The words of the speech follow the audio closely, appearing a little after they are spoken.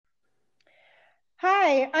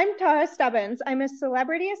Hi, I'm Tara Stubbins. I'm a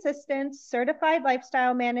celebrity assistant, certified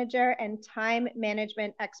lifestyle manager, and time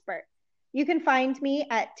management expert. You can find me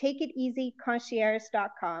at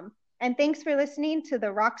takeiteasyconcierge.com. And thanks for listening to the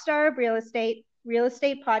Rockstar of Real Estate,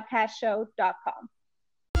 realestatepodcastshow.com.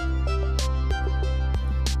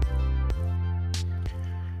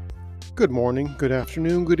 Good morning, good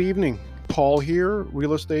afternoon, good evening. Paul here,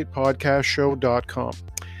 realestatepodcastshow.com.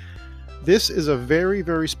 This is a very,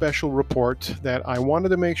 very special report that I wanted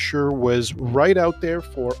to make sure was right out there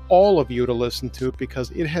for all of you to listen to,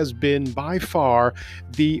 because it has been by far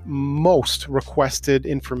the most requested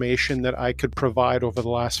information that I could provide over the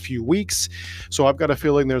last few weeks. So I've got a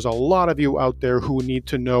feeling there's a lot of you out there who need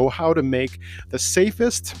to know how to make the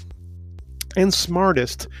safest and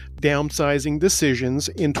smartest downsizing decisions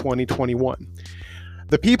in 2021.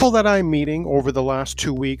 The people that I'm meeting over the last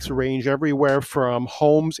 2 weeks range everywhere from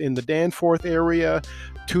homes in the Danforth area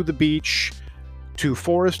to the beach to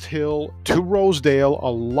Forest Hill to Rosedale.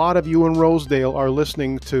 A lot of you in Rosedale are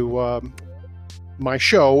listening to my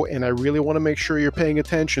show, and I really want to make sure you're paying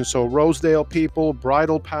attention. So Rosedale people,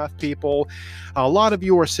 Bridle Path people, a lot of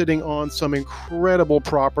you are sitting on some incredible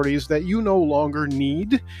properties that you no longer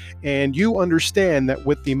need, and you understand that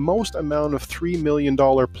with the most amount of $3 million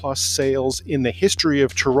plus sales in the history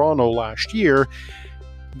of Toronto last year,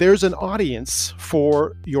 there's an audience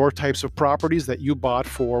for your types of properties that you bought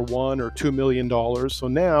for $1 or $2 million. So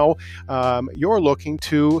now some of you are looking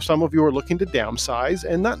to downsize,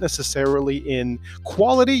 and not necessarily in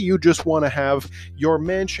quality. You just want to have your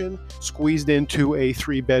mansion squeezed into a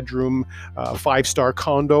 3-bedroom, 5-star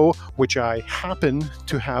condo, which I happen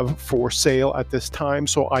to have for sale at this time.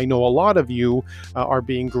 So I know a lot of you are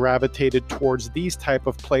being gravitated towards these type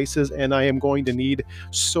of places, and I am going to need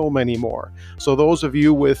so many more. So those of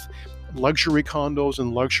you with luxury condos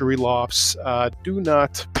and luxury lofts, do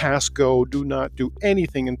not pass go, do not do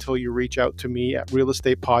anything until you reach out to me at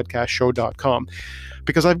realestatepodcastshow.com,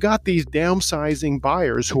 because I've got these downsizing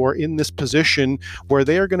buyers who are in this position where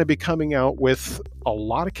they are going to be coming out with a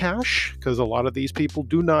lot of cash, because a lot of these people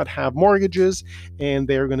do not have mortgages, and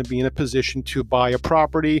they're going to be in a position to buy a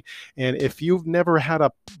property. And if you've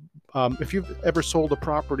ever sold a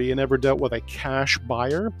property and ever dealt with a cash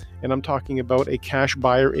buyer, and I'm talking about a cash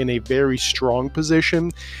buyer in a very strong position,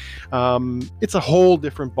 it's a whole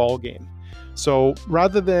different ballgame. So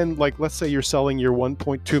rather than, like, let's say you're selling your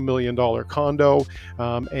 $1.2 million condo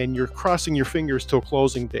and you're crossing your fingers till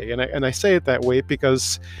closing day, and I say it that way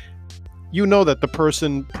because you know that the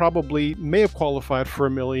person probably may have qualified for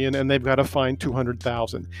 $1 million and they've got to find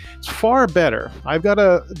 $200,000. It's far better. I've got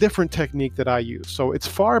a different technique that I use. So it's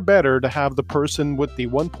far better to have the person with the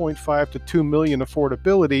 1.5 to 2 million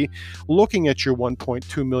affordability looking at your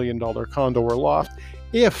 $1.2 million condo or loft.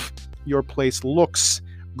 If your place looks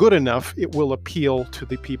good enough, it will appeal to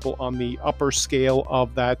the people on the upper scale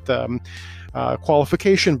of that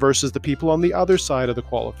qualification versus the people on the other side of the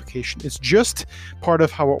qualification. It's just part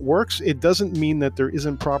of how it works. It doesn't mean that there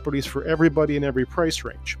isn't properties for everybody in every price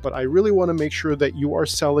range, but I really want to make sure that you are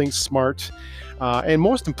selling smart and,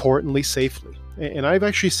 most importantly, safely. And I've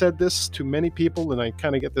actually said this to many people, and I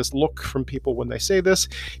kind of get this look from people when they say this,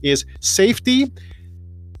 is safety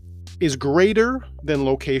is greater than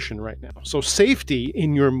location right now. So safety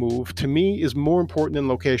in your move, to me, is more important than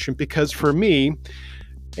location, because for me,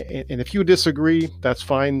 and if you disagree, that's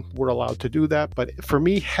fine. We're allowed to do that. But for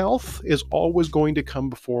me, health is always going to come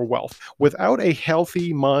before wealth. Without a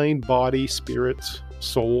healthy mind, body, spirit,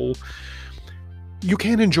 soul, you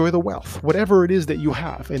can't enjoy the wealth, whatever it is that you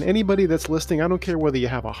have. And anybody that's listening, I don't care whether you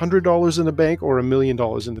have $100 in the bank or $1 million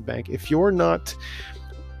in the bank. If you're not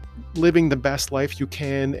living the best life you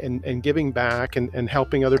can and giving back and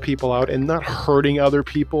helping other people out and not hurting other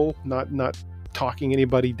people, not talking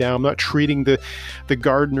anybody down, not treating the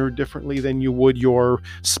gardener differently than you would your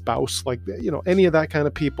spouse, like, any of that kind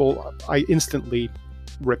of people, I instantly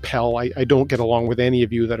repel. I don't get along with any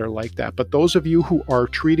of you that are like that. But those of you who are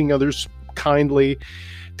treating others kindly,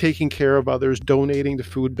 taking care of others, donating to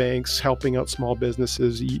food banks, helping out small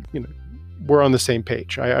businesses, we're on the same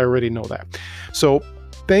page. I already know that. So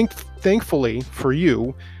thankfully for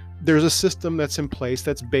you, there's a system that's in place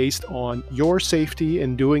that's based on your safety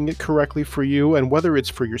and doing it correctly for you, and whether it's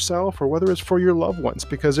for yourself or whether it's for your loved ones.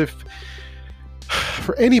 Because if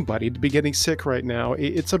for anybody to be getting sick right now,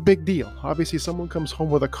 it's a big deal. Obviously, someone comes home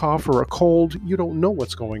with a cough or a cold, you don't know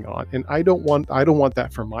what's going on, and I don't want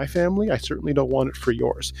that for my family. I certainly don't want it for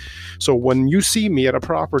yours. So when you see me at a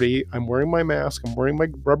property, I'm wearing my mask, I'm wearing my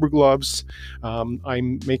rubber gloves,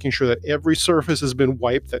 I'm making sure that every surface has been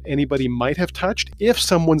wiped that anybody might have touched if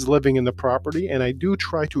someone's living in the property, and I do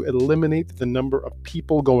try to eliminate the number of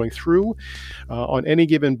people going through on any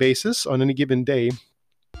given basis, on any given day,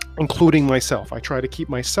 including myself. I try to keep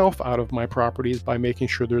myself out of my properties by making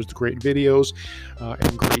sure there's great videos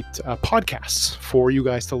and great podcasts for you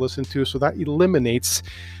guys to listen to. So that eliminates,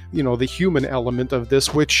 the human element of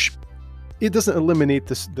this, which it doesn't eliminate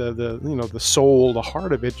the soul, the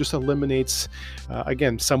heart of it. Just eliminates,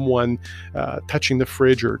 again, someone touching the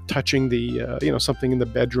fridge or touching the, something in the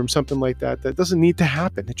bedroom, something like that. That doesn't need to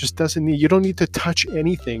happen. It just doesn't need. You don't need to touch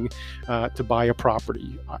anything to buy a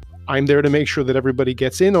property. I'm there to make sure that everybody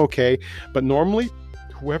gets in okay. But normally,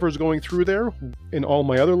 whoever's going through there in all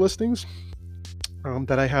my other listings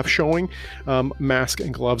that I have showing, mask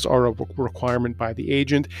and gloves are a requirement by the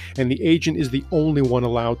agent, and the agent is the only one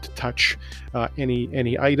allowed to touch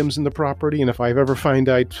any items in the property. And if I've ever find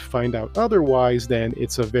out otherwise, then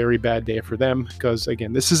it's a very bad day for them, because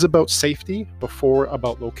again, this is about safety before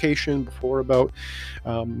about location, before about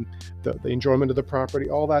the enjoyment of the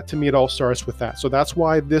property. All that, to me, it all starts with that. So that's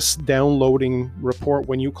why this downloading report,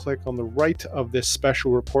 when you click on the right of this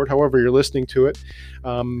special report, however you're listening to it,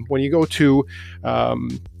 when you go to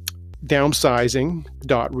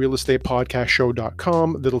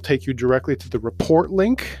downsizing.realestatepodcastshow.com, that'll take you directly to the report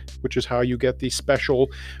link, which is how you get the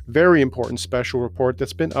special, very important special report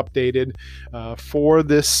that's been updated for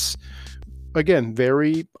this, again,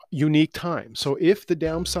 very unique time. So if the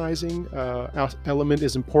downsizing element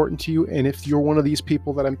is important to you, and if you're one of these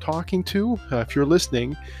people that I'm talking to, if you're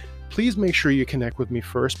listening, please make sure you connect with me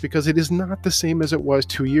first, because it is not the same as it was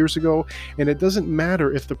 2 years ago. And it doesn't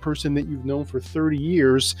matter if the person that you've known for 30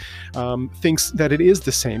 years thinks that it is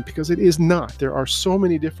the same, because it is not. There are so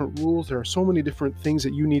many different rules. There are so many different things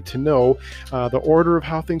that you need to know, the order of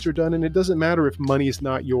how things are done. And it doesn't matter if money is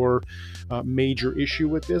not your major issue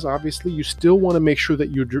with this. Obviously, you still want to make sure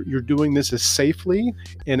that you're doing this as safely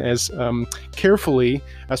and as carefully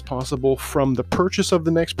as possible from the purchase of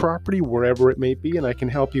the next property, wherever it may be. And I can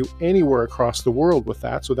help you anywhere across the world with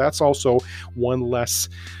that. So that's also one less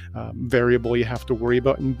variable you have to worry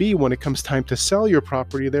about. And B, when it comes time to sell your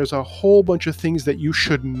property, there's a whole bunch of things that you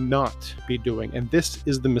should not be doing. And this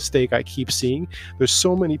is the mistake I keep seeing. There's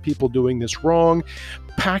so many people doing this wrong,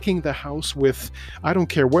 packing the house with, I don't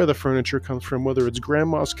care where the furniture comes from, whether it's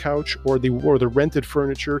grandma's couch or the rented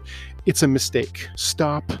furniture. It's a mistake.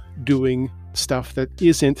 Stop doing stuff that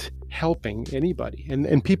isn't helping anybody,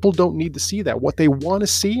 and people don't need to see that. What they want to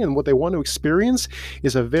see and what they want to experience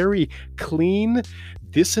is a very clean,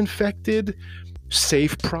 disinfected,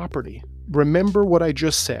 safe property. Remember what I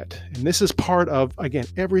just said, and this is part of, again,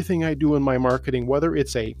 everything I do in my marketing, whether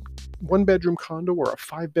it's a 1-bedroom condo or a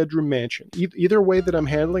 5-bedroom mansion. Either way that I'm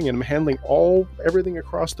handling, and I'm handling everything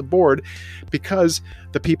across the board, because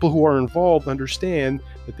the people who are involved understand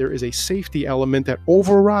that there is a safety element that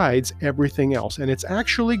overrides everything else. And it's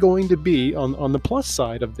actually going to be on the plus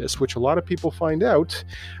side of this, which a lot of people find out,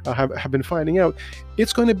 have been finding out.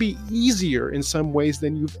 It's going to be easier in some ways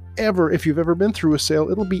than if you've ever been through a sale.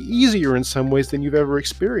 It'll be easier in some ways than you've ever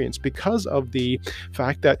experienced, because of the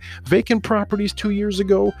fact that vacant properties 2 years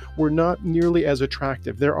ago were not nearly as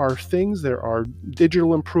attractive. There are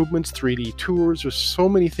digital improvements, 3D tours. There's so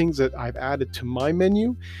many things that I've added to my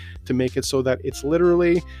menu to make it so that it's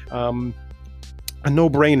literally a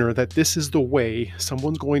no-brainer that this is the way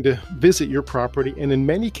someone's going to visit your property, and in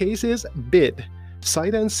many cases bid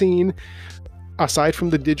sight unseen. Aside from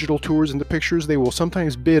the digital tours and the pictures, they will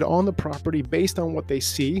sometimes bid on the property based on what they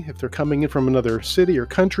see. If they're coming in from another city or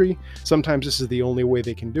country, sometimes this is the only way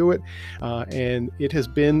they can do it. And it has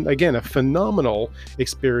been, again, a phenomenal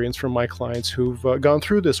experience for my clients who've gone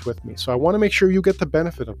through this with me. So I want to make sure you get the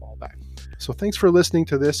benefit of all that. So thanks for listening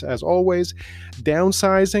to this. As always,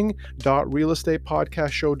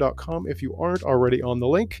 downsizing.realestatepodcastshow.com if you aren't already on the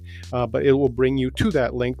link, but it will bring you to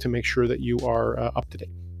that link to make sure that you are up to date.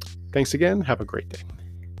 Thanks again. Have a great day.